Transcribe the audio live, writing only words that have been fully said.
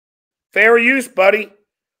Fair use, buddy.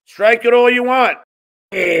 Strike it all you want.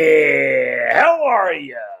 Yeah, how are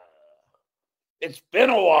you? It's been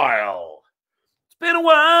a while. It's been a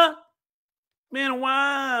while. Been a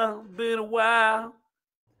while. Been a while.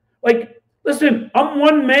 Like, listen, I'm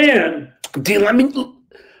one man. D, let me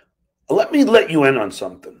let you in on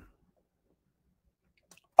something.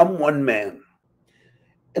 I'm one man.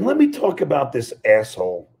 And let me talk about this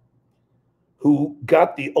asshole who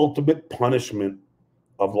got the ultimate punishment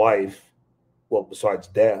of life, well, besides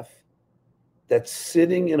death, that's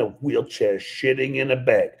sitting in a wheelchair, shitting in a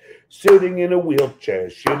bag. Sitting in a wheelchair,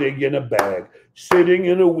 shitting in a bag. Sitting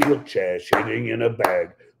in a wheelchair, shitting in a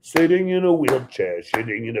bag. Sitting in a wheelchair,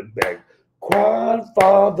 shitting in a bag.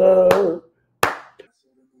 Grandfather.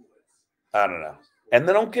 I don't know. And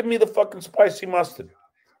then don't give me the fucking spicy mustard.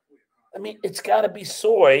 I mean, it's got to be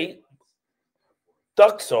soy,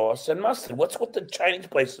 duck sauce, and mustard. What's with the Chinese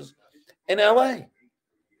places in L.A.?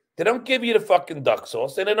 They don't give you the fucking duck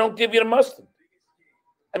sauce, and they don't give you the mustard.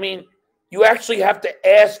 I mean, you actually have to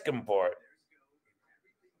ask them for it.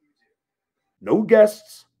 No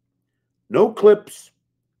guests, no clips,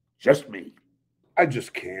 just me. I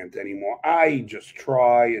just can't anymore. I just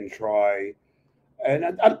try and try. And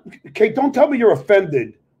Kate, don't tell me you're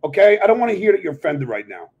offended, okay? I don't want to hear that you're offended right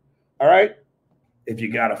now, all right? If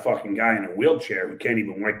you got a fucking guy in a wheelchair who can't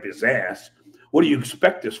even wipe his ass, what do you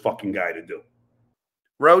expect this fucking guy to do?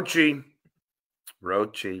 Rochi,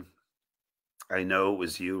 I know it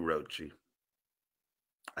was you, Rochi.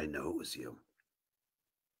 I know it was you.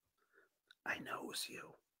 I know it was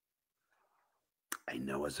you. I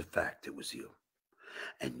know as a fact it was you.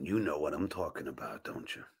 And you know what I'm talking about,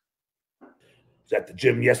 don't you? I was at the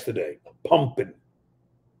gym yesterday, pumping.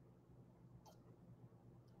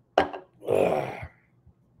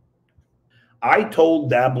 I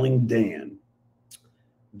told Dabbling Dan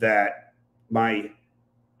that my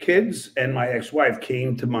kids and my ex-wife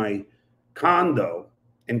came to my condo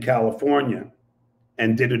in California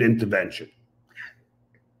and did an intervention.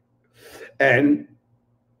 And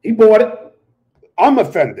he bought it. I'm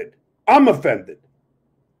offended. I'm offended.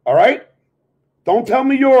 All right? Don't tell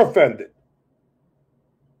me you're offended.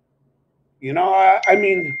 You know, I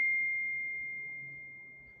mean,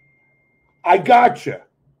 I got you.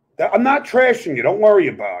 I'm not trashing you. Don't worry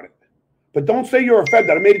about it. But don't say you're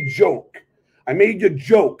offended. I made a joke. I made a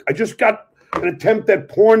joke. I just got an attempt at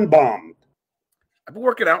porn bombed. I've been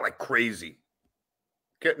working out like crazy.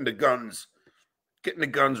 Getting the guns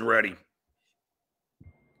ready.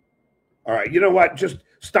 All right, you know what? Just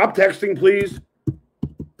stop texting, please.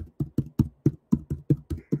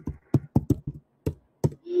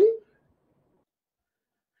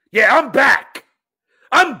 Yeah, I'm back.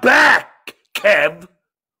 I'm back, Kev.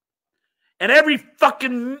 And every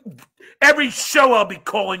show I'll be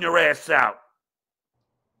calling your ass out.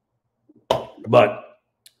 But,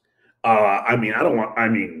 I mean, I don't want, I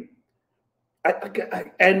mean,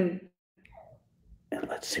 and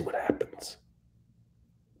let's see what happens.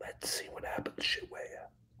 Let's see what happens, Shitwaya.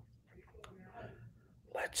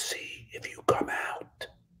 Let's see if you come out.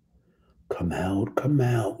 Come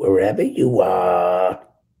out, wherever you are.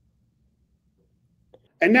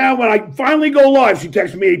 And now when I finally go live, she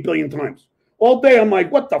texts me 8 billion times. All day, I'm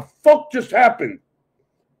like, what the fuck just happened?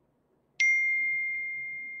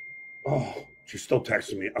 Oh, she's still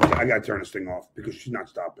texting me. Okay, I got to turn this thing off because she's not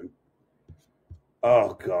stopping.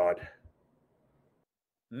 Oh, God.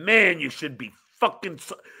 Man, you should be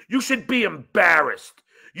you should be embarrassed.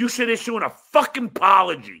 You should issue a fucking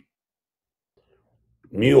apology.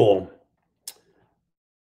 Mule.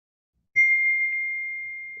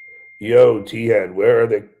 Yo, T-Head, where are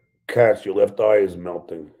the cats? Your left eye is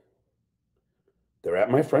melting. They're at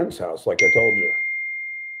my friend's house, like I told you.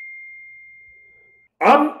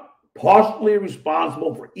 I'm partially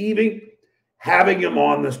responsible for even having him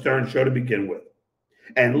on the Stern Show to begin with.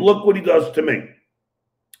 And look what he does to me.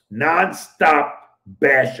 Non-stop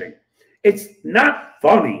bashing. It's not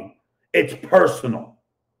funny. It's personal.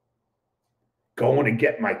 Going to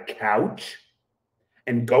get my couch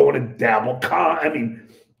and going to dabble. I mean,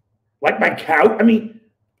 like my couch. I mean,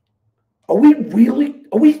 are we really?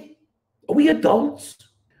 Are we adults?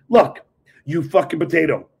 Look, you fucking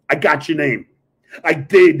potato. I got your name. I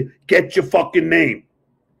did get your fucking name.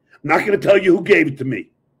 I'm not going to tell you who gave it to me.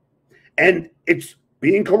 And it's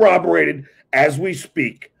being corroborated as we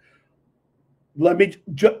speak.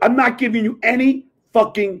 I'm not giving you any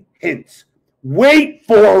fucking hints. Wait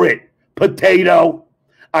for it, potato.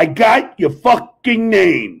 I got your fucking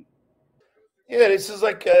name. Yeah, this is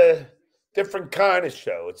like a different kind of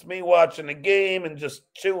show. It's me watching the game and just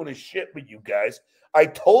chewing his shit with you guys. I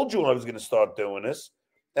told you I was going to start doing this,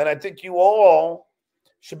 and I think you all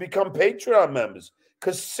should become Patreon members.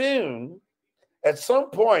 Because soon, at some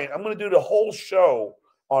point, I'm going to do the whole show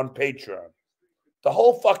on Patreon. The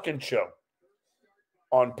whole fucking show.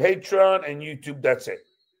 On Patreon and YouTube, that's it.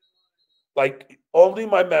 Like, only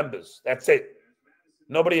my members. That's it.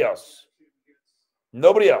 Nobody else.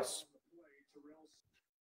 Nobody else.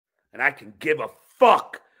 And I can give a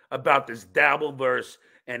fuck about this Dabbleverse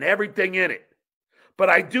and everything in it. But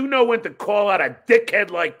I do know when to call out a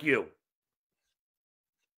dickhead like you.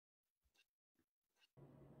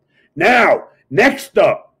 Now, next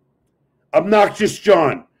up, Obnoxious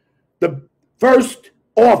John. The first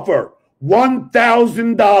offer,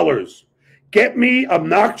 $1,000. Get me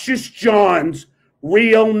Obnoxious John's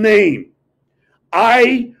real name.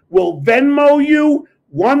 I will Venmo you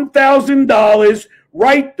 $1,000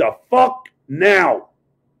 right the fuck now.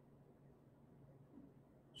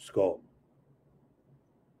 Skull.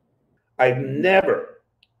 I've never,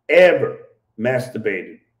 ever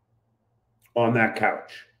masturbated on that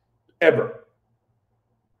couch. Ever.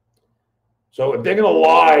 So if they're going to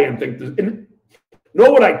lie and think this, and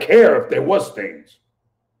nor would I care if there was stains.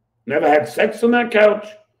 Never had sex on that couch.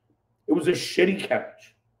 It was a shitty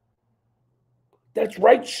couch. That's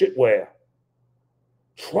right, shitware.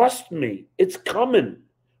 Trust me, it's coming.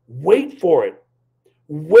 Wait for it.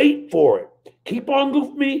 Wait for it. Keep on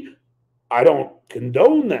with me. I don't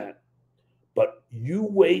condone that. But you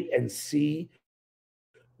wait and see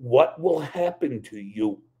what will happen to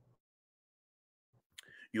you.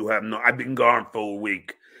 You have no, I've been gone for a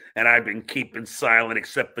week, and I've been keeping silent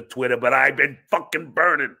except for Twitter, but I've been fucking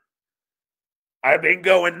burning. I've been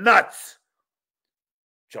going nuts.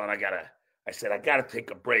 John, I said, I gotta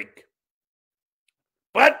take a break.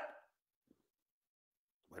 But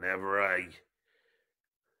whenever I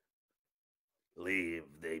leave,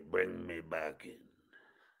 they bring me back in.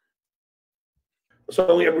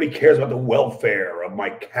 Suddenly everybody cares about the welfare of my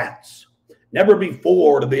cats. Never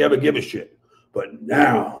before did they ever give a shit. But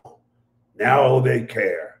now they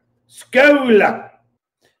care. Scola!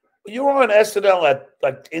 You were on SNL at,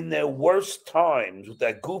 like, in their worst times with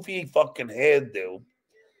that goofy fucking hairdo.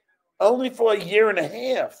 Only for a year and a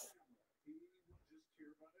half.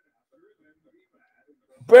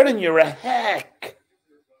 Brennan, you're a hack.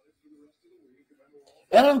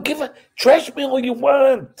 I don't give a... Trash me all you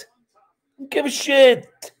want. I don't give a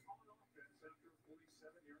shit.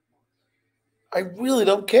 I really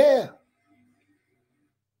don't care.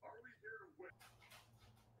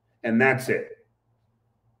 And that's it.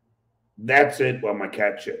 That's it while my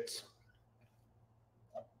cat shits.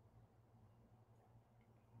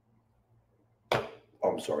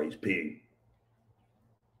 Oh, I'm sorry, he's peeing.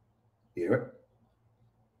 You hear it?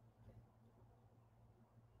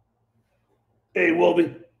 Hey,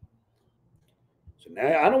 Wolby. So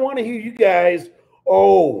now I don't want to hear you guys.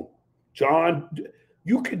 Oh, John,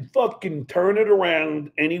 you can fucking turn it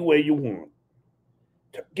around any way you want.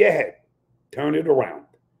 Go ahead. Turn it around.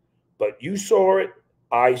 But you saw it.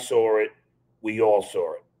 I saw it. We all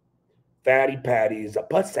saw it. Fatty Patty's a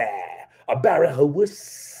pussy. A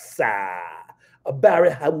barahawissa. A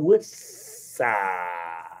barahawissa.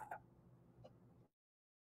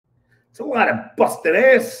 It's a lot of busted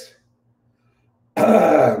ass.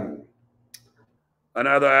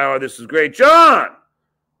 Another hour. This is great. John,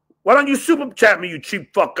 why don't you super chat me, you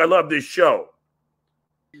cheap fuck? I love this show.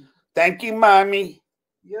 Thank you, mommy.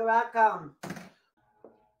 You're welcome.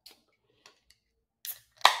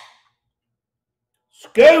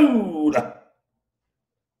 School.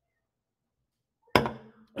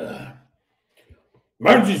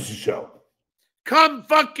 Emergency show. Come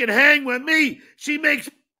fucking hang with me. She makes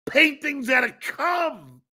paintings out of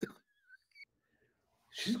cum.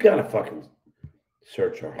 She's got to fucking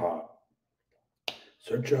search her heart.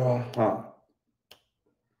 Search her heart.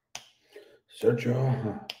 Search her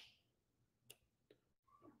heart.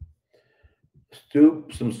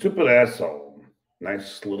 Some stupid asshole.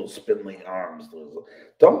 Nice little spindly arms.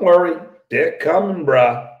 Don't worry. They're coming,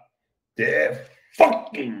 bruh. They're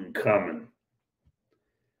fucking coming.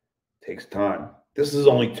 Takes time. This is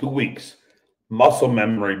only 2 weeks. Muscle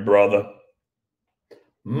memory, brother.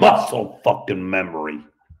 Muscle fucking memory.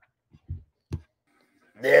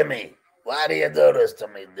 Demi, why do you do this to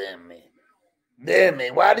me, Demi?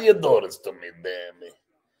 Demi, why do you do this to me, Demi?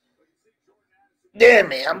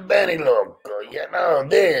 Demi, I'm very loco, you know,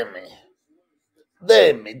 Demi.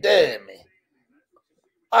 Demi, Demi.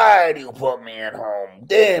 Why do you put me at home?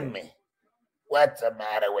 Demi. What's the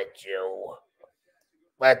matter with you?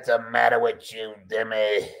 What's the matter with you,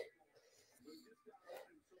 Demi?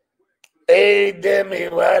 Hey, Demi,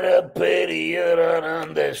 what a pity you don't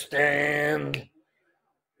understand.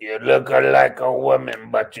 You look like a woman,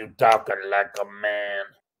 but you talking like a man.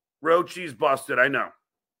 Rochi's busted. I know.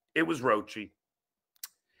 It was Rochi.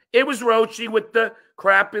 It was Rochi with the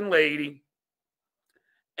crapping lady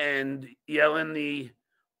and yelling the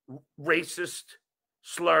racist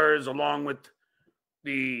slurs along with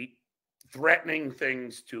the threatening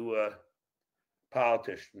things to a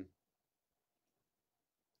politician.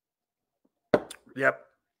 Yep.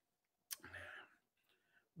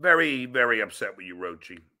 Very, very upset with you,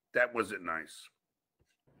 Rochi. That wasn't nice.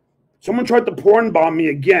 Someone tried to porn bomb me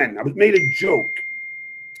again. I was made a joke.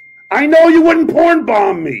 I know you wouldn't porn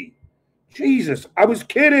bomb me. Jesus, I was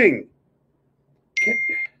kidding.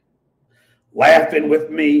 Laughing with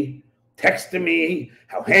me, texting me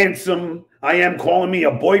how handsome I am, calling me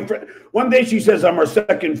a boyfriend. One day she says I'm her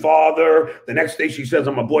second father. The next day she says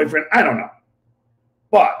I'm a boyfriend. I don't know.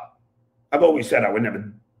 But I've always said I would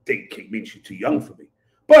never date Kate. Means she's too young for me.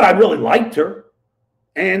 But I really liked her.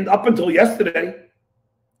 And up until yesterday,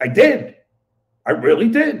 I did. I really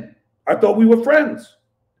did. I thought we were friends.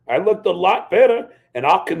 I looked a lot better, and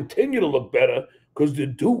I'll continue to look better because the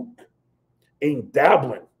Duke ain't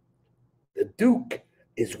dabbling. The Duke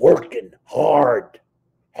is working hard.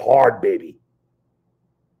 Hard, baby.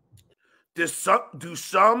 Do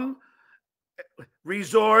some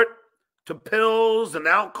resort to pills and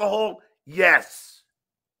alcohol? Yes.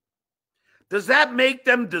 Does that make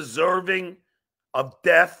them deserving of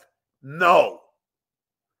death? No.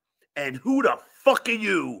 And who the fuck are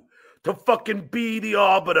you to fucking be the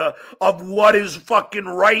arbiter of what is fucking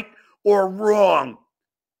right or wrong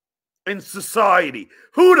in society?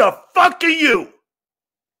 Who the fuck are you?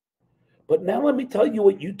 But now let me tell you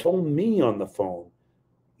what you told me on the phone.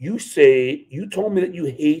 You told me that you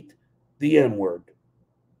hate the N-word.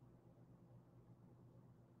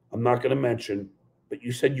 I'm not going to mention, but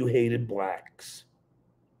you said you hated blacks.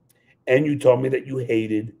 And you told me that you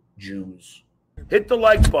hated Jews. Hit the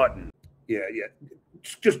like button. Yeah.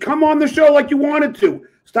 Just come on the show like you wanted to.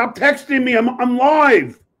 Stop texting me. I'm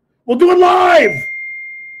live. We'll do it live.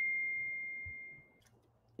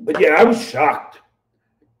 But yeah, I was shocked.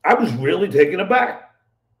 I was really taken aback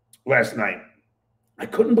last night. I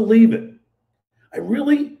couldn't believe it.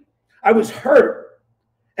 I was hurt.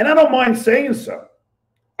 And I don't mind saying so.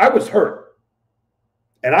 I was hurt.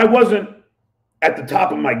 And I wasn't at the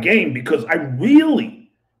top of my game because I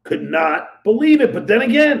really could not believe it. But then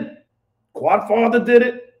again, Quadfather did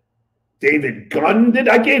it. David Gunn did.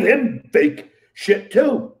 I gave him fake shit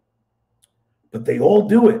too. But they all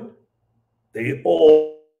do it. They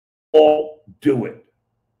all do it.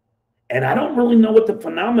 And I don't really know what the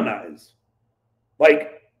phenomena is.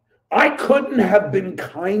 Like, I couldn't have been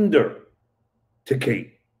kinder to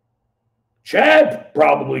Kate. Chad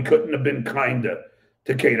probably couldn't have been kinder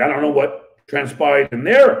to Kate. I don't know what transpired in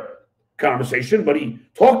their conversation, but he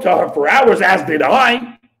talked to her for hours, as did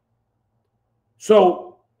I.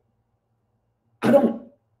 So, I don't,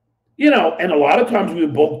 and a lot of times we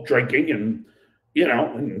were both drinking and,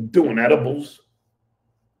 and doing edibles.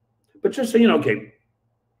 But just so you know, Kate,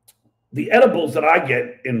 the edibles that I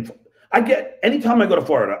get anytime I go to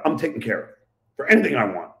Florida, I'm taken care of for anything I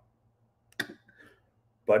want.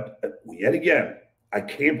 But yet again, I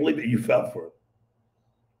can't believe that you fell for it.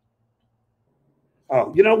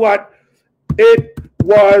 Oh, you know what? It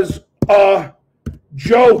was a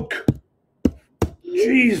joke.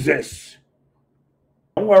 Jesus.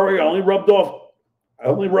 Don't worry, I only rubbed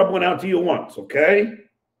one out to you once, okay?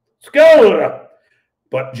 Let's go.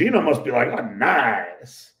 But Gino must be like, oh,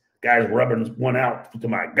 nice. Guys rubbing one out to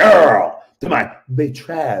my girl, to my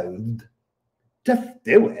betrothed. Just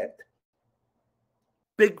do it.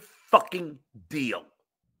 Big fucking deal.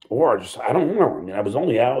 Or I don't know. I mean, I was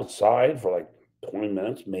only outside for like 20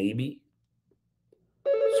 minutes, maybe.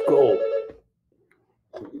 Let's go.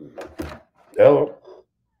 Hello.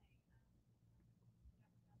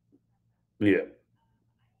 Yeah.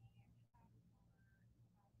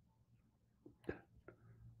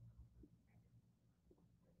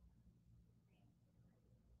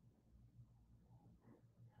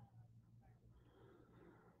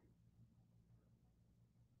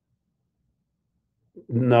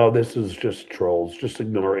 No, this is just trolls. Just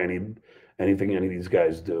ignore anything any of these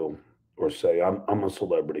guys do or say. I'm a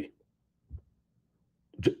celebrity.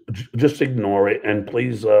 Just ignore it, and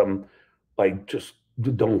please, just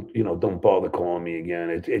don't bother calling me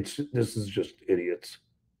again. This is just idiots.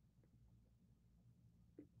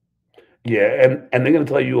 Yeah, and they're gonna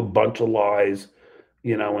tell you a bunch of lies,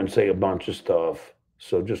 and say a bunch of stuff.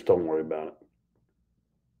 So just don't worry about it.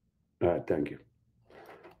 All right, thank you.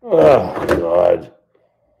 Oh God.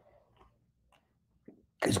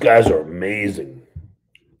 These guys are amazing.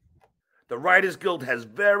 The Writers Guild has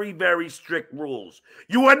very, very strict rules.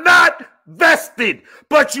 You are not vested,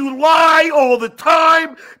 but you lie all the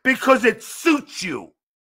time because it suits you.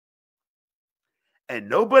 And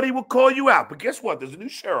nobody will call you out. But guess what? There's a new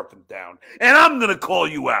sheriff in town, and I'm going to call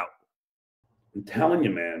you out. I'm telling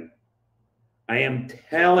you, man. I am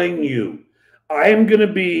telling you. I am going to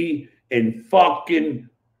be in fucking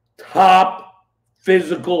top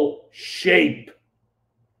physical shape.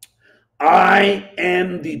 I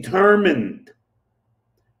am determined.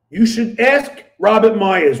 You should ask Robert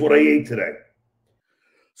Myers what I ate today.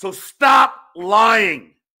 So stop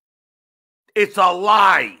lying. It's a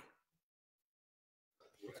lie.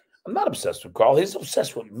 I'm not obsessed with Carl. He's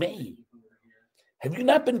obsessed with me. Have you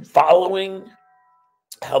not been following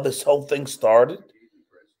how this whole thing started?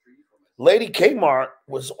 Lady Kmart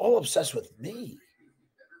was all obsessed with me.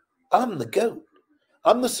 I'm the GOAT.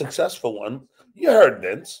 I'm the successful one. You heard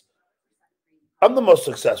Vince. I'm the most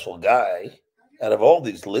successful guy out of all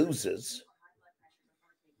these losers.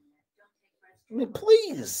 I mean,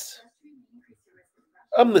 please.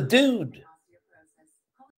 I'm the dude.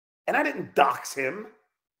 And I didn't dox him.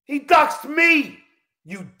 He doxed me,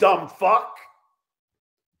 you dumb fuck.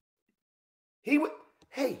 Hey,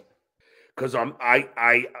 because I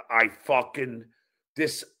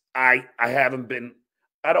haven't been,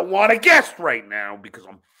 I don't want a guest right now because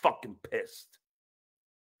I'm fucking pissed.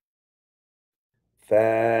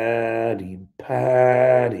 Fatty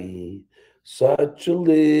Patty, such a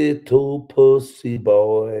little pussy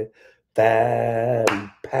boy. Fatty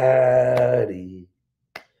Patty,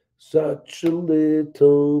 such a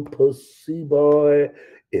little pussy boy.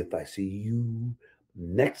 If I see you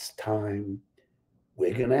next time,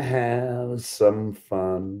 we're gonna have some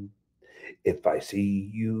fun. If I see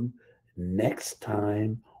you next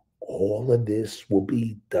time, all of this will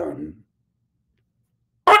be done.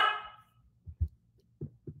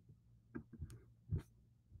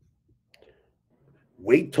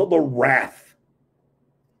 Wait till the wrath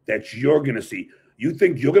that you're going to see. You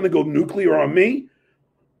think you're going to go nuclear on me?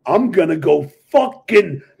 I'm going to go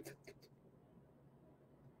fucking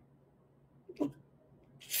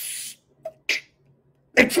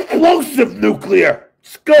explosive nuclear.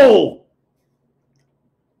 Skull.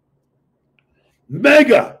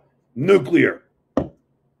 Mega nuclear.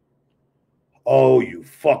 Oh, you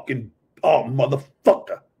fucking, oh,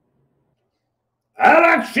 motherfucker. I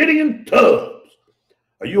like shitting in tubs.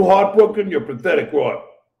 Are you heartbroken? You're pathetic, what?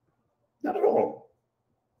 Not at all.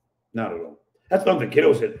 Not at all. That's not the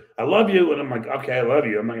kiddo said. I love you. And I'm like, okay, I love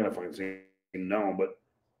you. I'm not going to fucking say no, but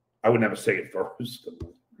I would never say it first.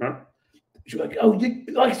 Huh? She's like, oh,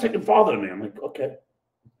 you're like a second father to me. I'm like, okay.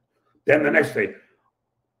 Then the next day,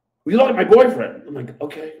 well, you look like my boyfriend. I'm like,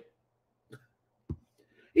 okay.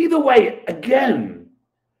 Either way, again,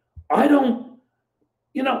 I don't,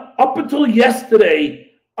 up until yesterday,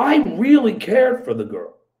 I really cared for the girl.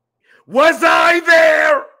 Was I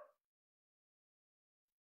there?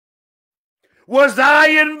 Was I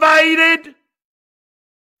invited?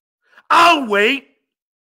 I'll wait.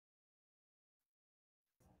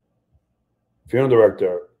 Film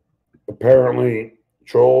director, apparently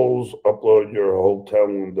trolls uploaded your hotel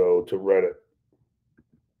window to Reddit.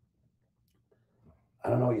 I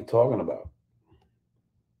don't know what you're talking about.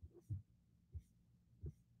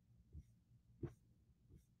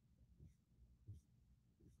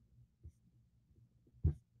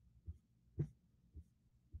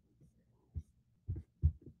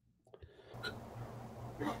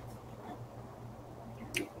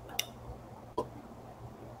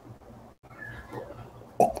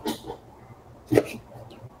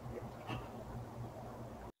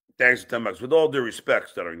 Thanks for $10. With all due respect,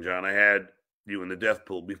 Stuttering John, I had you in the death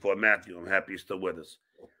pool before Matthew. I'm happy you're still with us.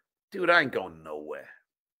 Dude, I ain't going nowhere.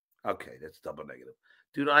 Okay, that's double negative.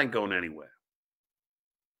 Dude, I ain't going anywhere.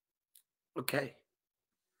 Okay.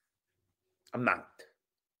 I'm not.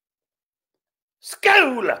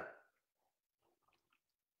 School!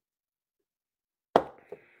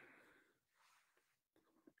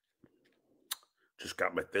 Just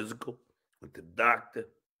got my physical with the doctor.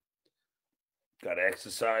 Got to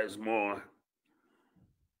exercise more.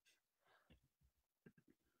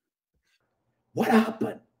 What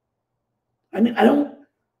happened? I mean, I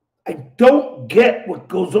don't get what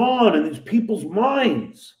goes on in these people's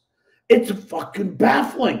minds. It's fucking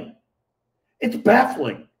baffling. It's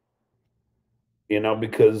baffling.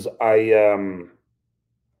 Because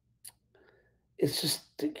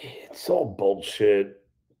it's all bullshit.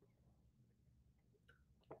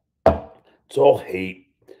 It's all hate.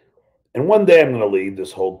 And one day I'm going to leave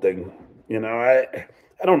this whole thing. I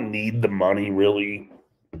don't need the money, really.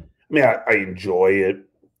 I mean, I enjoy it,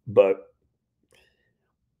 but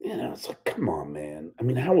You know, it's like, come on, man. I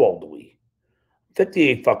mean, how old are we?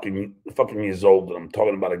 58 fucking years old, and I'm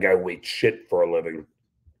talking about a guy who eats shit for a living.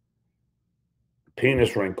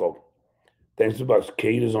 Penis wrinkle. Thanks to bucks.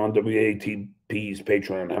 Kate is on WATP's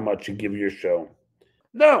Patreon. How much you give your show?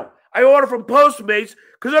 No, I order from Postmates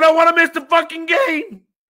because I don't want to miss the fucking game.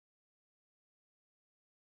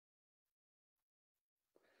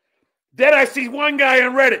 Then I see one guy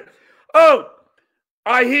on Reddit. Oh,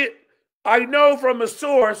 I know from a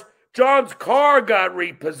source John's car got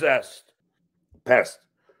repossessed. Pest.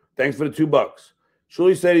 Thanks for the $2.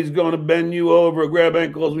 Shuli said he's going to bend you over, grab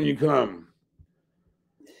ankles when you come.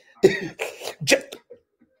 Just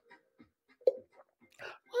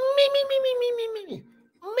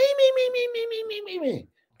Me.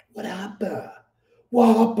 What happened?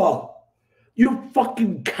 What happened? You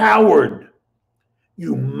fucking coward.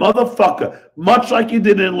 You motherfucker. Much like you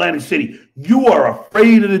did in Atlantic City. You are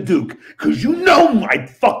afraid of the Duke because you know I'd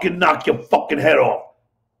fucking knock your fucking head off.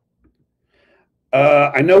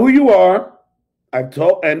 I know who you are. I've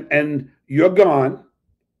told, and you're gone.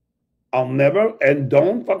 I'll never, and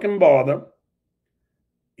don't fucking bother.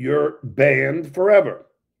 You're banned forever.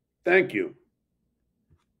 Thank you.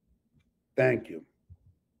 Thank you.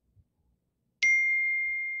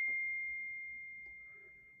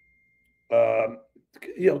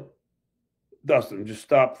 You know, Dustin, just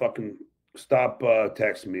stop texting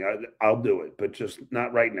me. I'll do it, but just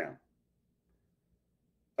not right now.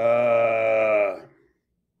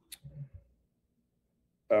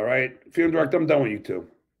 All right. Field Direct, I'm done with you two.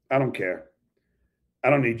 I don't care. I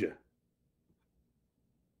don't need you.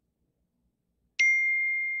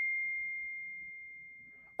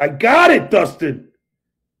 I got it, Dustin.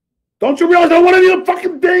 Don't you realize I want to do the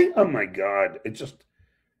fucking thing? Oh my God. It's just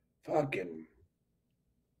fucking.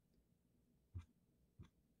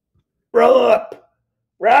 Roll up.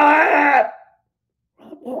 Roll up.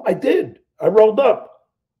 Well, I did. I rolled up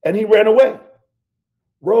and he ran away.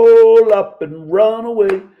 Roll up and run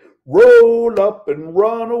away. Roll up and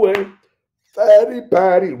run away. Fatty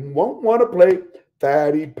Patty won't want to play.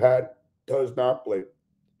 Fatty Pat does not play.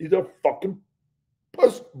 He's a fucking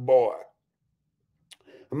puss boy.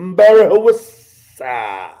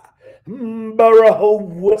 Barahawassa.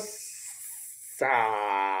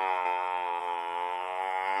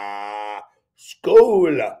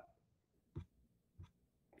 Schola.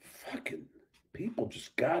 Fucking people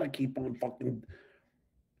just gotta keep on fucking.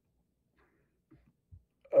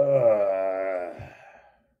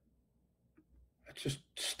 Just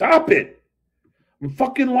stop it. I'm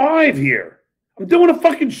fucking live here. I'm doing a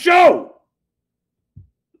fucking show.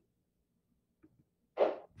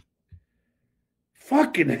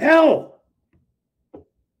 Fucking hell.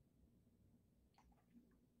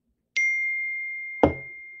 All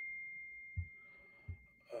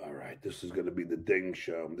right, this is going to be the ding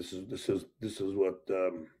show. This is what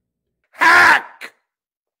Hack.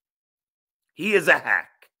 He is a hack.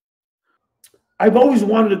 I've always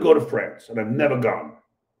wanted to go to France, and I've never gone.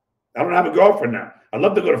 I don't have a girlfriend now. I'd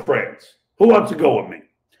love to go to France. Who wants to go with me?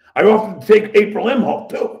 I often take April Imhoff,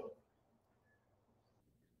 too.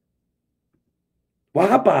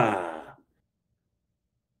 Wahaba.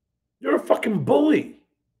 You're a fucking bully.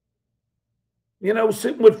 You know,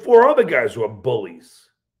 sitting with 4 other guys who are bullies.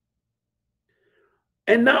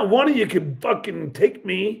 And not one of you can fucking take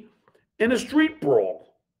me in a street brawl.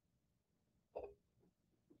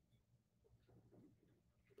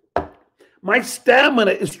 My stamina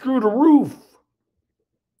is through the roof.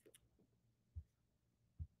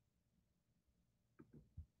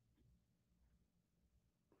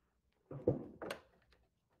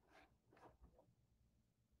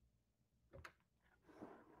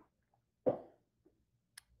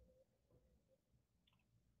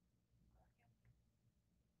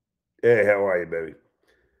 Hey, how are you, baby?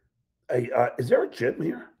 Hey, is there a gym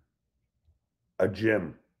here? A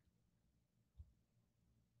gym.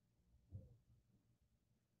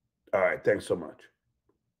 All right, thanks so much.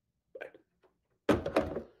 Bye.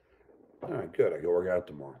 All right, good. I can work out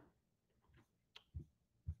tomorrow.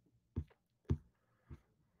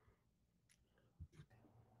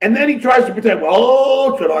 And then he tries to pretend,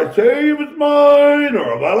 well, should I say if it's mine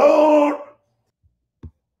or if I don't?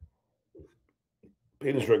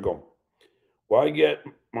 Penis wrinkle. Why get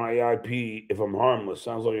my IP if I'm harmless?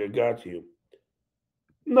 Sounds like I got you.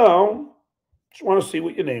 No, just want to see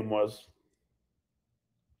what your name was.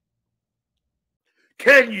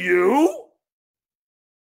 Can you?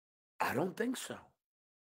 I don't think so.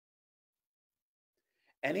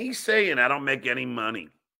 And he's saying I don't make any money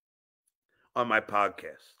on my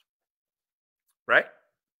podcast. Right?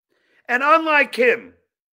 And unlike him,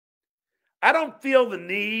 I don't feel the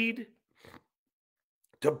need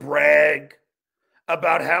to brag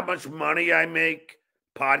about how much money I make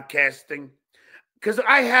podcasting? Because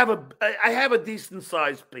I have a decent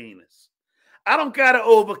sized penis. I don't gotta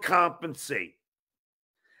overcompensate.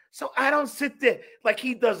 So I don't sit there like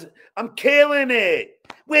he does. I'm killing it.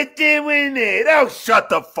 We're doing it. Oh, shut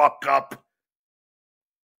the fuck up.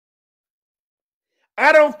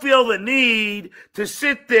 I don't feel the need to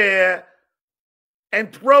sit there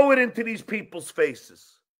and throw it into these people's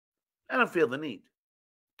faces. I don't feel the need.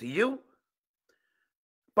 Do you?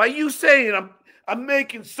 By you saying I'm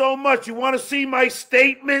making so much, you want to see my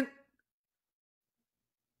statement?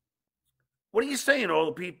 What are you saying to all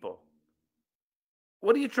the people?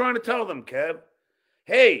 What are you trying to tell them, Kev?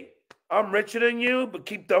 Hey, I'm richer than you, but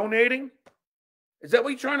keep donating? Is that what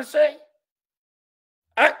you're trying to say?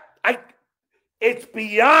 It's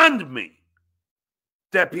beyond me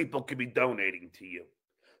that people could be donating to you.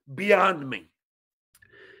 Beyond me.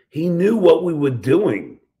 He knew what we were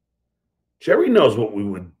doing. Jerry knows what we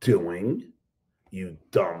were doing, you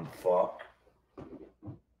dumb fuck.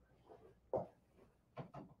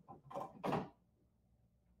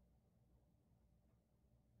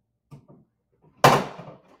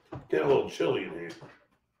 Get a little chilly in here.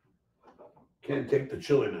 Can't take the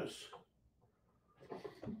chilliness.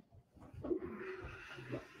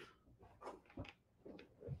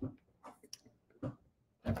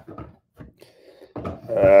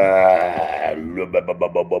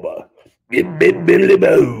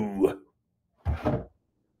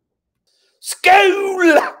 School!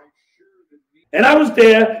 And I was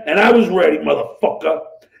there, and I was ready, motherfucker,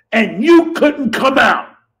 and you couldn't come out.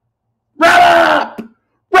 Roll up!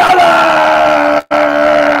 Roll up!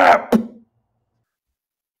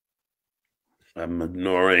 I'm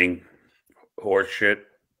ignoring horseshit.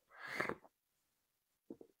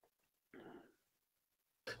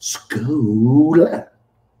 School.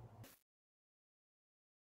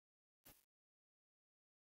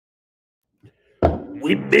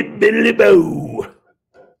 Whip-bit-biddly-boo.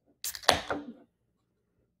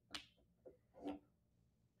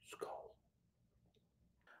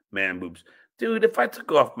 Man boobs. Dude, if I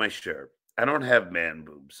took off my shirt, I don't have man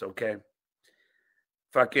boobs, okay?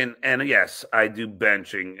 Fucking, and yes, I do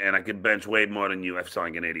benching, and I could bench way more than you. I'm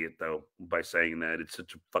sounding an idiot, though, by saying that. It's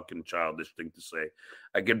such a fucking childish thing to say.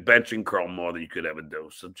 I could bench and curl more than you could ever do,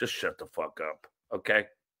 so just shut the fuck up, okay?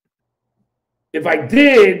 If I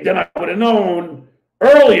did, then I would have known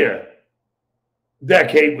earlier that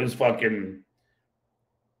Kate was fucking,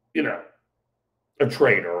 you know, a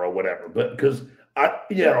traitor or whatever. But because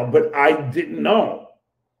but I didn't know.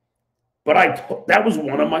 But that was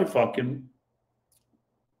one of my fucking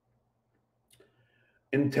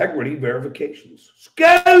integrity verifications.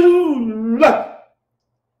 School!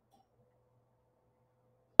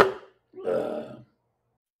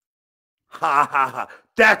 Ha ha ha.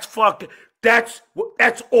 That's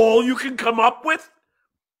all you can come up with?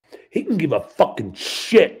 He can give a fucking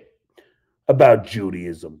shit about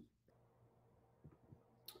Judaism.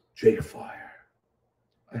 Jake Fire,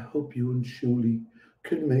 I hope you and Shuli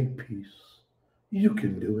can make peace. You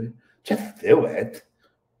can do it. Just do it.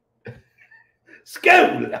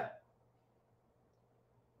 School!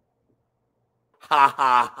 Ha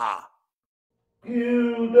ha ha.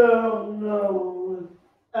 You don't know.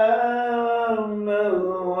 I don't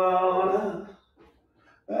know.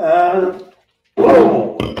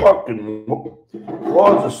 Whoa, fucking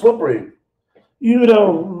walls are slippery. You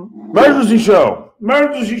don't. Emergency show.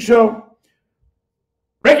 Emergency show.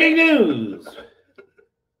 Breaking news.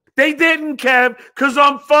 They didn't, Kev, because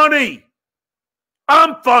I'm funny.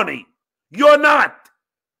 I'm funny. You're not.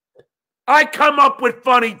 I come up with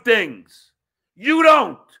funny things. You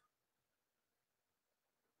don't.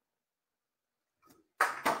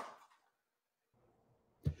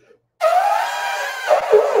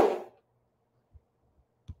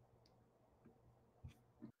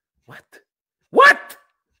 What?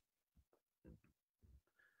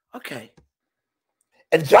 Okay.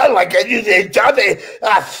 And John, like John,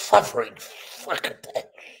 suffering. Fucking thing.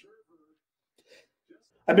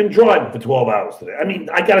 I've been driving for 12 hours today. I mean,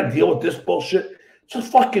 I got to deal with this bullshit. Just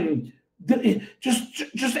fucking,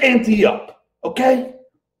 just ante up, okay?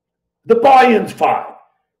 The buy-in's 5.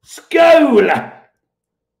 School.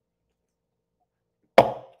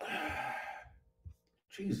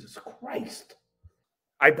 Jesus Christ.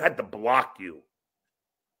 I've had to block you.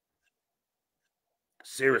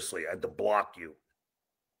 Seriously, I had to block you.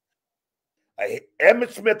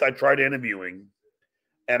 Emmett Smith, I tried interviewing,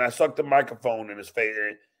 and I sucked the microphone in his face,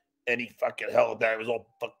 and he fucking held down. He was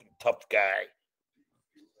all fucking tough guy.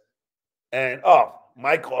 And,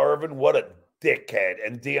 Michael Irvin, what a dickhead.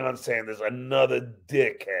 And Deion Sanders, another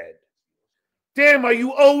dickhead. Damn, are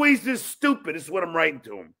you always this stupid? This is what I'm writing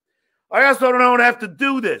to him. I also don't have to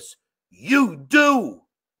do this. You do.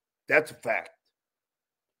 That's a fact.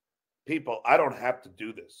 People, I don't have to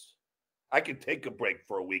do this. I can take a break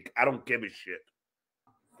for a week. I don't give a shit.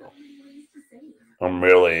 I'm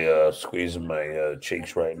really squeezing my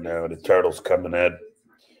cheeks right now. The turtle's coming in.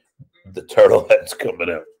 The turtle head's coming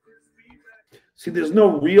out. See, there's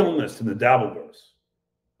no realness in the Dabbleverse.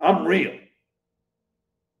 I'm real.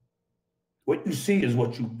 What you see is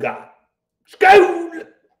what you got. Scoot!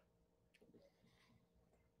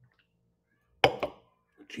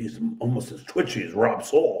 Jeez, I'm almost as twitchy as Rob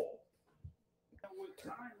Saul.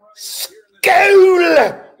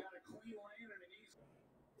 School!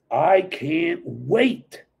 I can't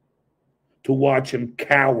wait to watch him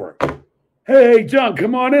cower. Hey, John,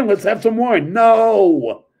 come on in. Let's have some wine.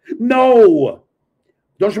 No. No.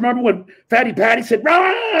 Don't you remember when Fatty Patty said,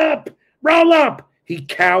 roll up, roll up? He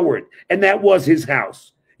cowered, and that was his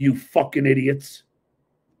house. You fucking idiots.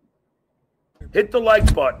 Hit the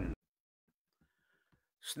like button.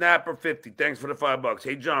 Snapper 50, thanks for the $5.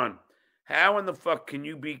 Hey, John, how in the fuck can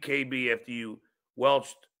you beat KB after you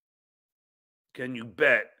welched? Can you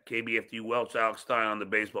bet KB after you welched Alex Stein on the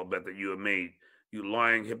baseball bet that you have made? You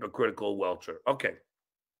lying, hypocritical welcher. Okay.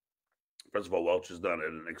 First of all, welch is done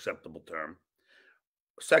in an acceptable term.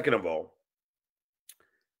 Second of all,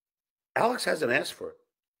 Alex hasn't asked for it.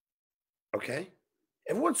 Okay?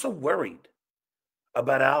 Everyone's so worried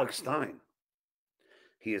about Alex Stein.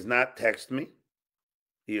 He has not texted me.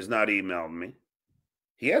 He has not emailed me.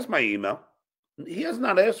 He has my email. He has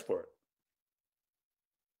not asked for it.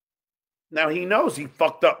 Now, he knows he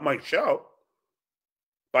fucked up my show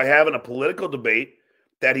by having a political debate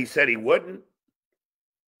that he said he wouldn't.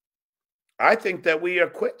 I think that we are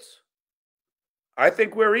quits. I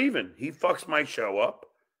think we're even. He fucks my show up.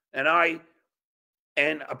 And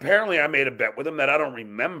apparently I made a bet with him that I don't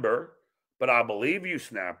remember, but I'll believe you,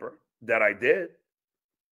 Snapper, that I did.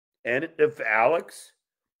 And if Alex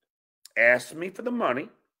asks me for the money,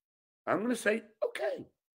 I'm going to say, okay,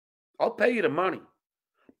 I'll pay you the money.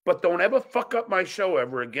 But don't ever fuck up my show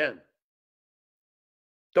ever again.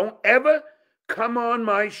 Don't ever come on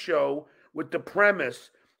my show with the premise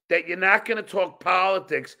that you're not going to talk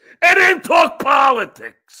politics and then talk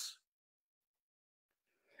politics.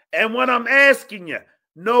 And when I'm asking you,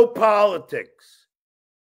 no politics,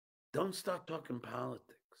 don't start talking politics.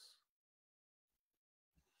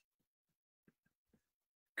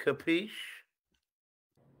 Capiche?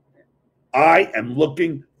 I am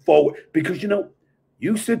looking forward because, you know,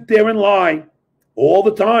 you sit there and lie all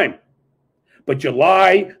the time, but you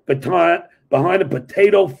lie behind a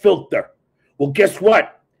potato filter. Well, guess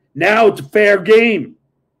what? Now it's a fair game.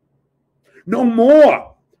 No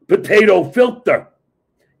more potato filter.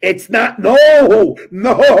 It's not, no.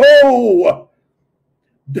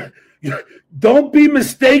 Don't be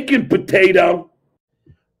mistaken, potato.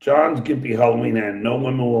 John's Gimpy Halloween and no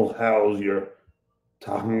one will house your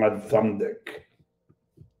Tahad Thumdick.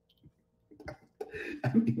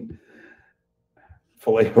 I mean,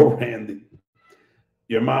 Filet-O Randy.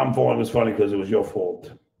 Your mom falling was funny because it was your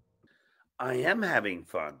fault. I am having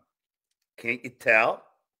fun. Can't you tell?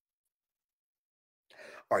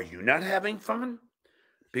 Are you not having fun?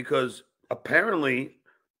 Because apparently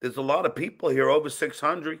there's a lot of people here, over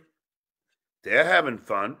 600. They're having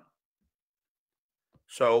fun.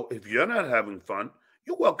 So if you're not having fun,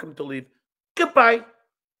 you're welcome to leave. Goodbye.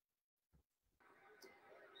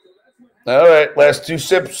 All right, last two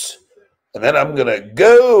sips, and then I'm going to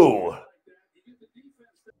go.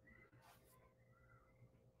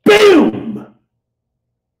 Boom!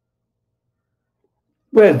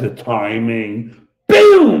 Where's the timing?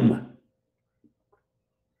 Boom!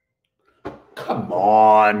 Come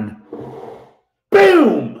on.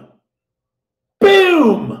 Boom!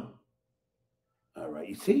 Boom! All right,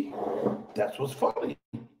 you see? That's what's funny.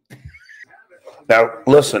 Now,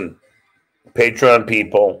 listen, Patreon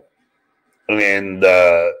people and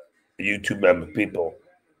YouTube member people.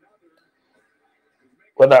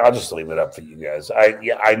 Well, no, I'll just leave it up for you guys.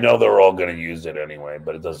 I know they're all going to use it anyway,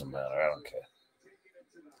 but it doesn't matter. I don't care.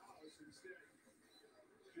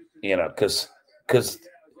 You know, because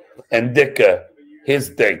and Dicka, his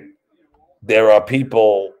thing, there are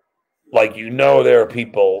people, like, you know, there are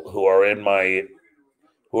people who are on my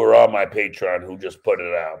Patreon who just put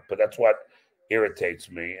it out. But that's what irritates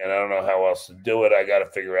me, and I don't know how else to do it. I got to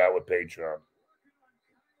figure out with Patreon.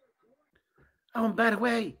 Oh, and by the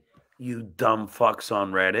way, you dumb fucks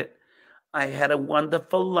on Reddit, I had a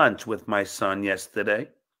wonderful lunch with my son yesterday.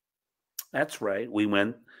 That's right. We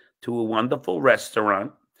went to a wonderful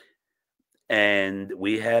restaurant, and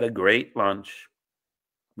we had a great lunch.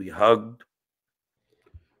 We hugged.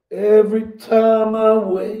 Every time I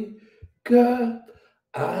wake up,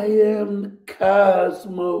 I am the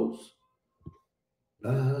cosmos.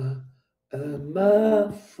 I am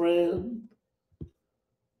my friend.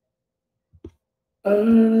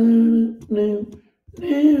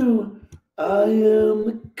 New, I am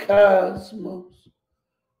the cosmos.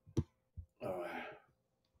 All right.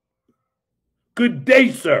 Good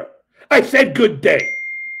day, sir. I said good day.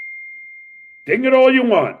 Ding it all you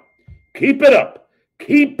want. Keep it up.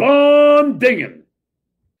 Keep on dinging.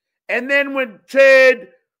 And then when Ted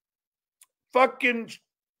fucking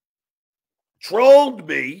trolled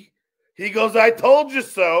me, he goes, I told you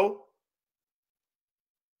so.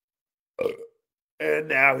 And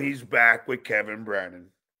now he's back with Kevin Brennan.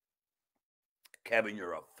 Kevin,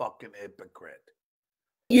 you're a fucking hypocrite.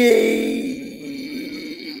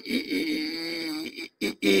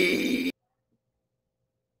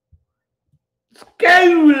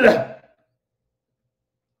 School!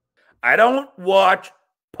 I don't watch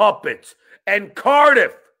puppets. And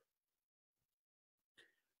Cardiff,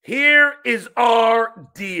 here is our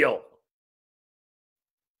deal.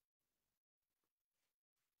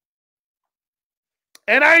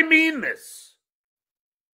 And I mean this.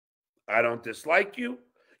 I don't dislike you.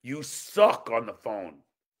 You suck on the phone.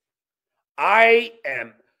 I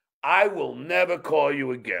will never call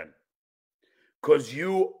you again. Because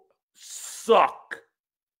you suck.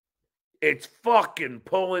 It's fucking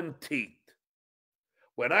pulling teeth.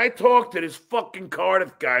 When I talk to this fucking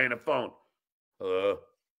Cardiff guy on the phone,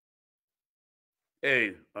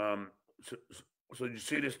 hey, so you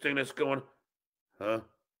see this thing that's going, huh?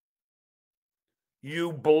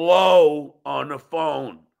 You blow on the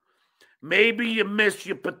phone. Maybe you miss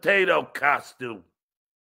your potato costume.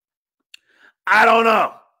 I don't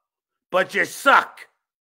know, but you suck.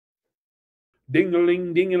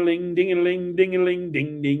 Ding-a-ling, ding-a-ling, ding-a-ling, ding-a-ling,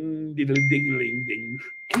 ding-ding, diddle-ding-a-ling, ding.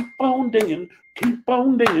 Keep on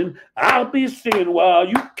dinging, I'll be singing while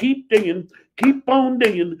you keep dinging. Keep on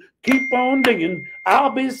dinging,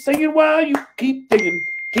 I'll be singing while you keep dinging.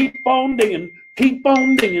 Keep on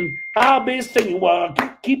dinging, I'll be singing while you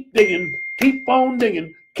keep dinging. Keep on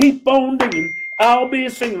dinging, I'll be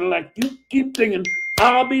singing like you keep dinging.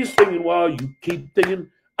 I'll be singing while you keep dinging.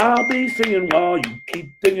 I'll be singing while you keep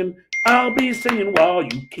dinging. I'll be singing while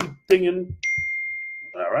you keep dinging.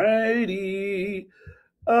 All righty.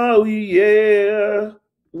 Oh, yeah.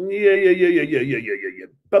 Yeah.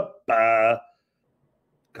 Ba-ba.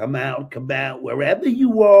 Come out, wherever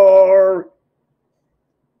you are.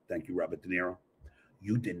 Thank you, Robert De Niro.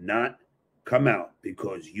 You did not come out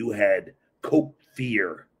because you had Coke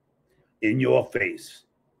fear in your face.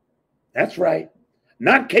 That's right.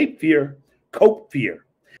 Not Cape fear, Coke fear.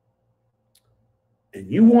 And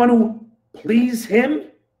you want to please him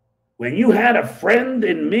when you had a friend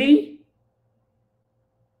in me?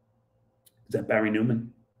 Is that Barry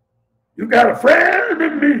Newman? You got a friend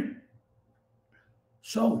in me.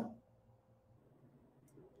 So,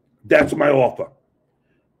 that's my offer.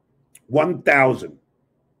 1,000.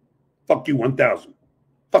 Fuck you, 1,000.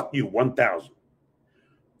 Fuck you, 1,000.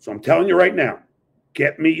 So I'm telling you right now,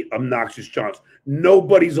 get me Obnoxious Johns.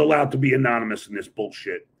 Nobody's allowed to be anonymous in this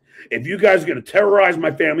bullshit. If you guys are going to terrorize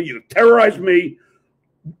my family, you terrorize me,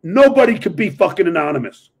 nobody could be fucking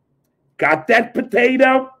anonymous. Got that,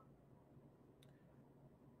 potato?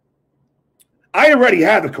 I already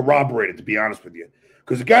have it corroborated, to be honest with you.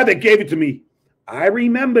 Because the guy that gave it to me, I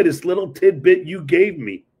remember this little tidbit you gave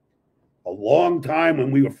me a long time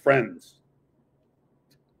when we were friends.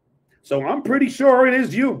 So I'm pretty sure it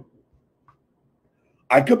is you.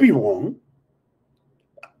 I could be wrong.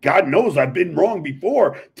 God knows I've been wrong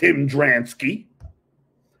before, Tim Dransky.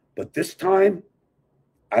 But this time,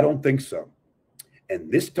 I don't think so.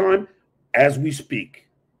 And this time, as we speak,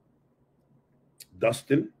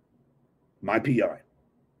 Dustin, my PI,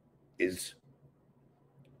 is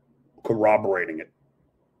corroborating it.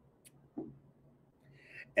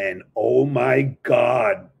 And oh my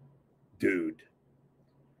God, dude,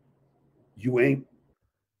 you ain't.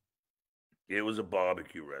 It was a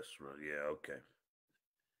barbecue restaurant. Yeah, okay.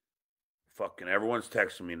 Fucking everyone's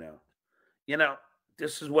texting me now. You know,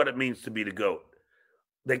 this is what it means to be the GOAT.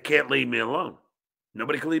 They can't leave me alone.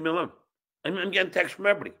 Nobody can leave me alone. I'm getting texts from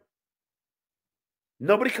everybody.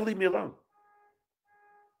 Nobody can leave me alone.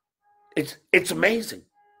 It's amazing.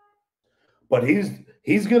 But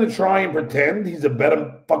he's going to try and pretend he's a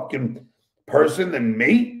better fucking person than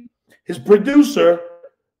me. His producer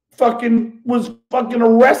was fucking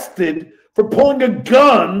arrested for pulling a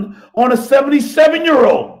gun on a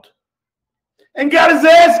 77-year-old and got his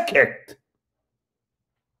ass kicked.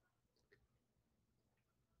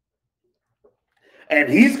 And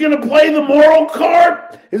he's going to play the moral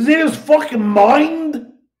card? Is he in his fucking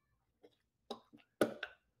mind?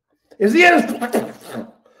 Is he in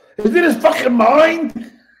his fucking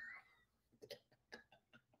mind?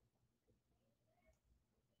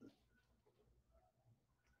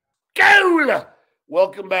 Go!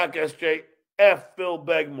 Welcome back, SJ. F. Phil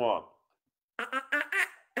Begmore.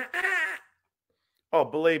 Oh,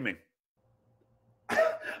 believe me.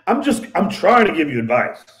 I'm trying to give you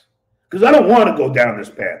advice because I don't want to go down this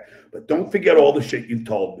path. But don't forget all the shit you've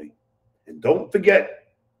told me. And don't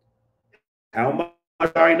forget how much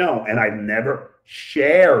I know. And I've never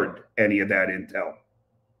shared any of that intel.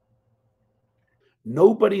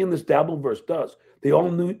 Nobody in this Dabbleverse does. They all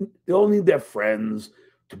need their friends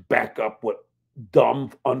to back up what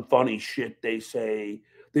dumb, unfunny shit they say.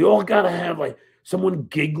 They all got to have like someone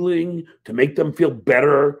giggling to make them feel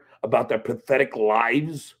better about their pathetic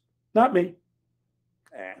lives. Not me.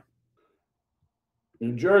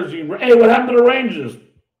 New Jersey. Hey, what happened to the Rangers?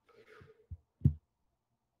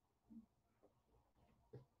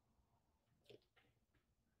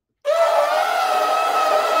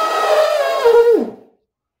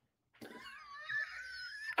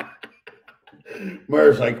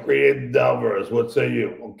 Merce, I created Dabbleverse. What say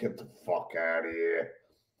you? Oh, get the fuck out of here.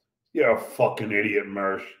 You're a fucking idiot,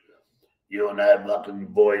 Merce. You and that fucking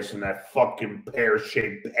voice and that fucking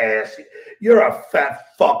pear-shaped ass. You're a fat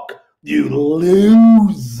fuck. You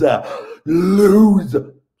loser.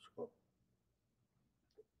 Loser.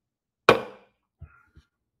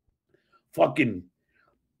 Fucking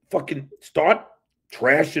start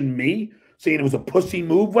trashing me, saying it was a pussy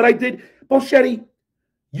move, what I did. Bullshitty,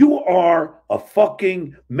 you are a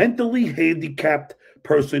fucking mentally handicapped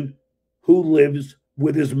person who lives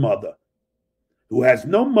with his mother, who has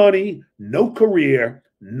no money, no career,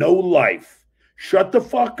 no life. Shut the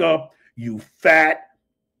fuck up, you fat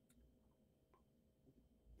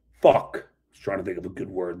fuck. I was trying to think of a good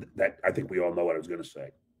word that I think we all know what I was going to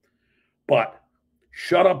say. But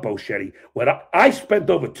shut up, Boschetti. When I spent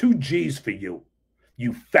over 2 G's for you,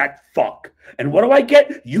 you fat fuck. And what do I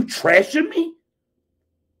get? You trashing me?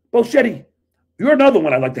 Boschetti, you're another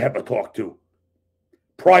one I'd like to have a talk to.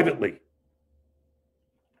 Privately.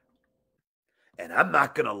 And I'm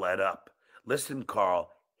not going to let up. Listen,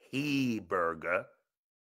 Carl Heberger.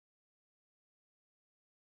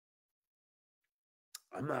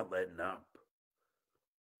 I'm not letting up.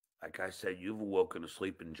 Like I said, you've awoken a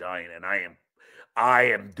sleeping giant, and I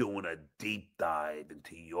am doing a deep dive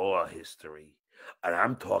into your history. And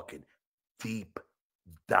I'm talking deep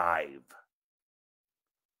dive.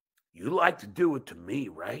 You like to do it to me,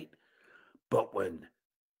 right? But when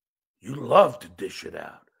you love to dish it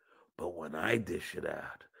out. But when I dish it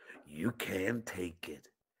out, you can't take it.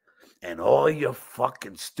 And all your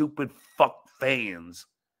fucking stupid fuck fans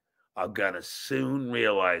are gonna soon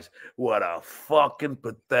realize what a fucking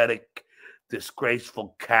pathetic,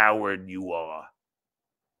 disgraceful coward you are.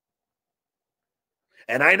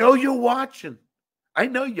 And I know you're watching. I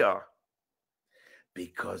know you are.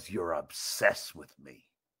 Because you're obsessed with me.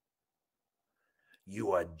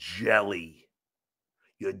 You are jelly.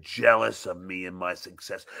 You're jealous of me and my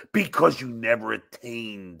success because you never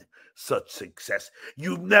attained such success.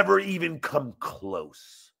 You've never even come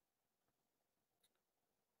close.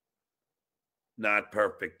 Not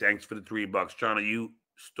perfect. Thanks for the $3. John, are you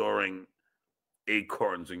storing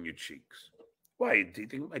acorns in your cheeks? Why? Do you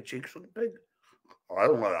think my cheeks look big? I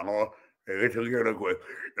don't know. Let me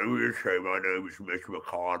just say my name is Mitch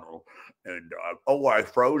McConnell. And, I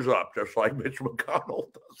froze up just like Mitch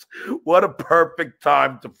McConnell does. What a perfect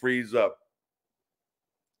time to freeze up.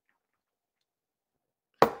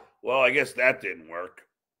 Well, I guess that didn't work.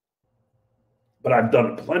 But I've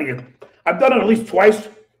done it plenty. I've done it at least 2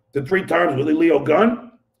 to 3 times with Leo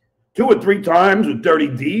Gunn. 2 or 3 times with Dirty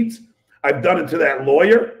Deeds. I've done it to that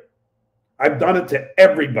lawyer. I've done it to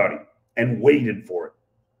everybody and waited for it.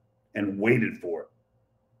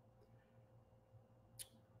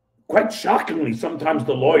 Quite shockingly, sometimes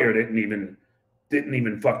the lawyer didn't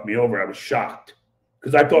even fuck me over. I was shocked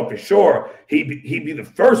because I thought for sure he'd be the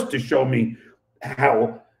first to show me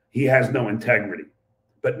how he has no integrity.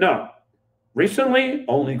 But no, recently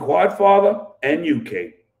only Quadfather and you,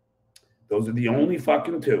 Kate. Those are the only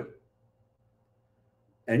fucking 2.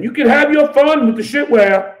 And you can have your fun with the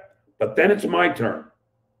shitware, but then it's my turn.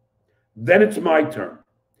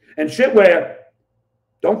 And shitware,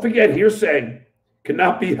 don't forget, hearsay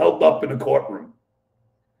cannot be held up in a courtroom.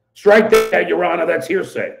 Strike that, Your Honor. That's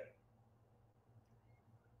hearsay.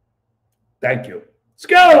 Thank you.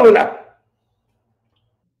 Scola!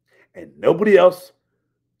 And nobody else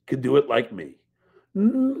can do it like me.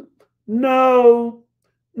 No,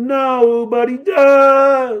 Nobody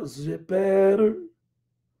does it better.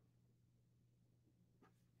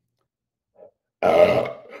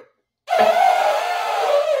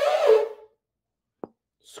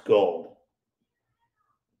 Skull.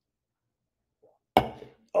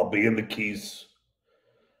 I'll be in the keys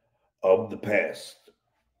of the past.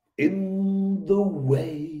 In the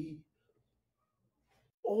way.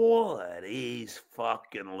 All of these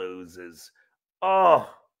fucking losers. Oh,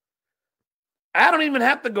 I don't even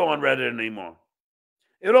have to go on Reddit anymore.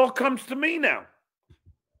 It all comes to me now.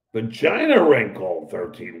 Vagina wrinkle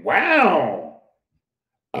 13. Wow.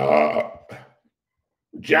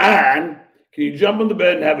 John, can you jump on the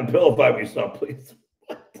bed and have a pillow by yourself, please?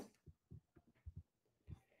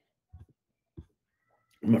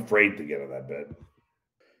 I'm afraid to get on that bed.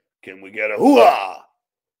 Can we get a hoo-ah?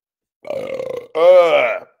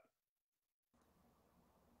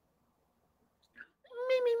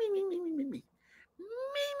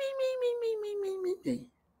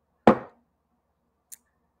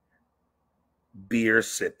 Beer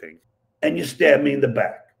sipping. And you stab me in the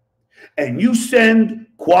back. And you send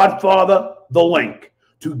Quadfather the link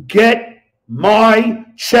to get my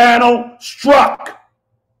channel struck.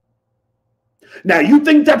 Now, you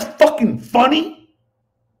think that's fucking funny?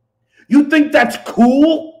 You think that's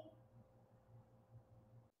cool?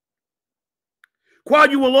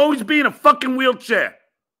 Quad, you will always be in a fucking wheelchair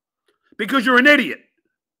because you're an idiot.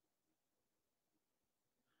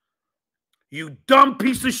 You dumb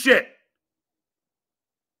piece of shit.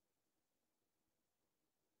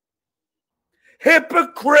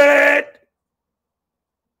 Hypocrite.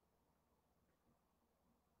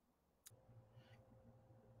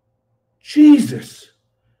 Jesus,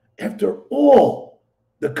 after all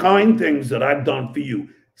the kind things that I've done for you,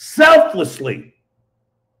 selflessly,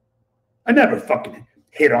 I never fucking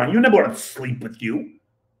hit on you, never want to sleep with you.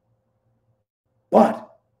 But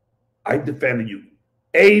I defended you.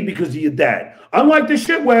 A, because of your dad. Unlike the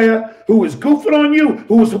shitware who was goofing on you,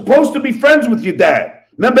 who was supposed to be friends with your dad.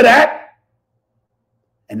 Remember that?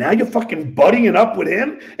 And now you're fucking buddying up with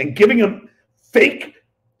him and giving him fake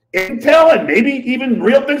intel and maybe even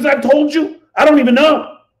real things I've told you? I don't even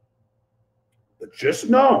know. But just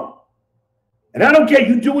know. And I don't care,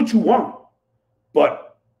 you do what you want.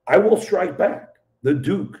 But I will strike back. The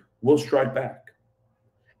Duke will strike back.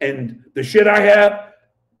 And the shit I have,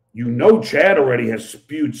 you know Chad already has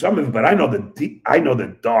spewed some of it, but I know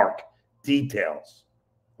the dark details.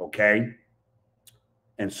 Okay?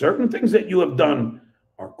 And certain things that you have done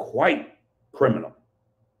are quite criminal.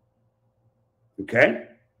 Okay?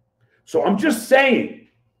 So I'm just saying,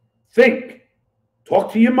 think,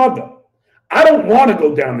 talk to your mother. I don't want to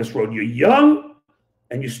go down this road. You're young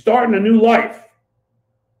and you're starting a new life.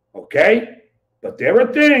 Okay? But there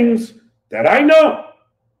are things that I know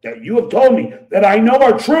that you have told me that I know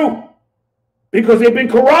are true because they've been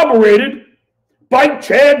corroborated by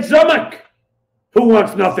Chad Zumick, who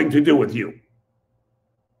wants nothing to do with you.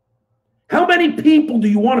 How many people do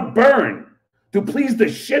you want to burn to please the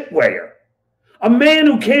shitwayer? A man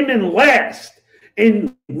who came in last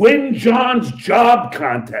in Win John's job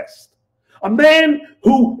contest. A man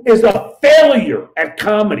who is a failure at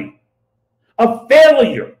comedy. A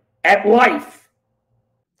failure at life.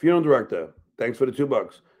 Funeral director, thanks for the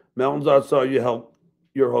 $2. Melton's outside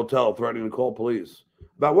your hotel threatening to call police.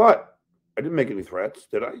 About what? I didn't make any threats,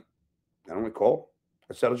 did I? I don't recall.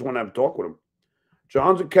 I said I just want to have a talk with him.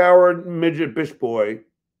 John's a coward, midget, bitch boy.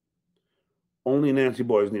 Only Nancy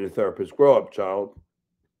boys need a therapist. Grow up, child.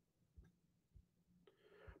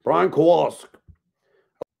 Brian Kowalski.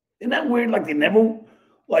 Isn't that weird? Like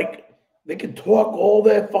they can talk all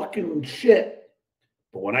their fucking shit.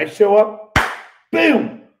 But when I show up,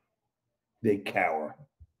 boom, they cower.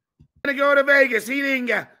 Gonna go to Vegas. He didn't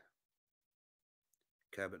get.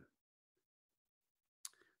 Kevin.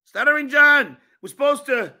 Stuttering John was supposed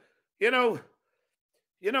to, do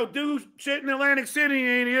shit in Atlantic City. He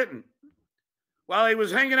ain't hitting. While he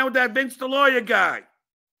was hanging out with that Vince the lawyer guy.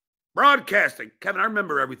 Broadcasting. Kevin, I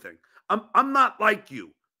remember everything. I'm not like you.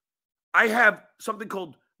 I have something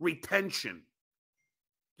called retention.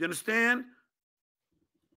 You understand?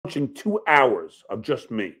 Watching 2 hours of just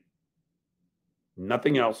me.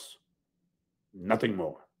 Nothing else. Nothing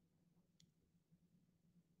more.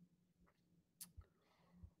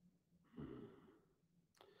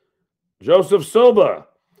 Joseph Silva.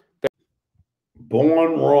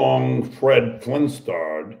 Born Wrong, Fred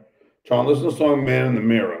Flintstad. John, listen to the song Man in the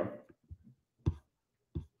Mirror.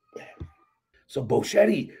 So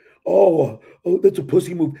Boschetti, oh, that's a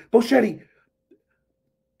pussy move. Boschetti,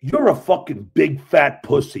 you're a fucking big fat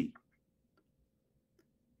pussy.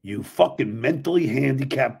 You fucking mentally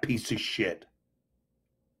handicapped piece of shit.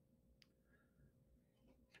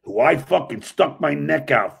 who I fucking stuck my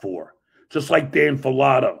neck out for, just like Dan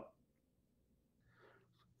Filato.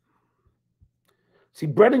 See,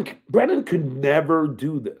 Brennan could never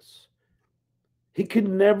do this. He could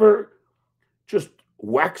never just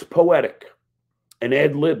wax poetic and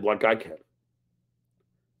ad lib like I can.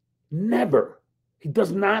 Never. He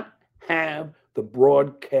does not have the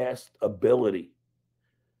broadcast ability.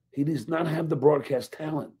 He does not have the broadcast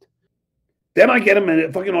talent. Then I get him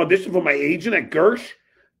a fucking audition for my agent at Gersh.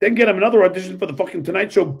 Then get him another audition for the fucking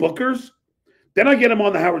Tonight Show bookers. Then I get him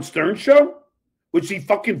on the Howard Stern show, which he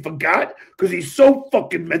fucking forgot because he's so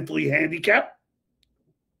fucking mentally handicapped.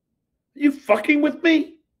 Are you fucking with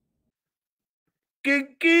me?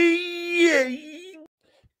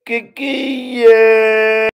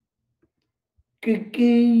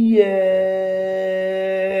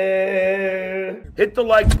 Hit the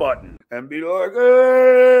like button and be like,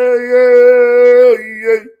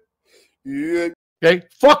 Okay,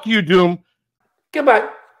 fuck you, Doom. Goodbye.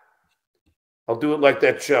 I'll do it like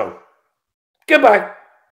that show. Goodbye.